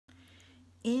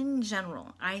In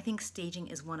general, I think staging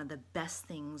is one of the best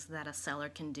things that a seller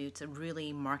can do to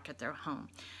really market their home.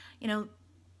 You know,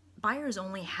 buyers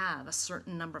only have a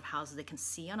certain number of houses they can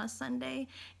see on a Sunday,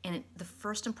 and the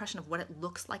first impression of what it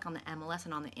looks like on the MLS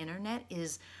and on the internet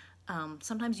is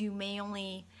sometimes you may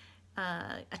only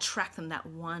attract them that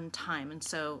one time, and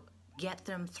so get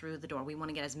them through the door. We want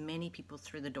to get as many people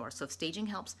through the door. So if staging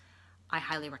helps, I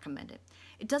highly recommend it.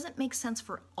 It doesn't make sense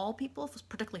for all people,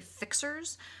 particularly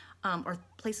fixers or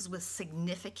places with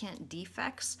significant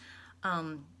defects.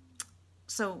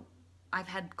 So I've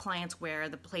had clients where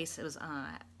the place was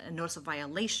a notice of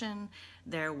violation.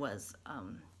 There was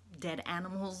dead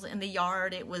animals in the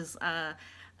yard. It was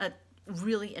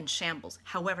really in shambles.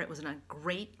 However, it was in a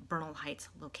great Bernal Heights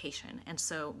location, and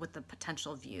so with the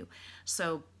potential view.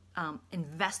 So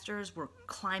investors were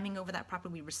climbing over that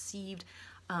property. We received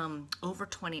over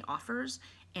 20 offers,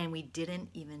 and we didn't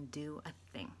even do a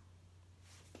thing.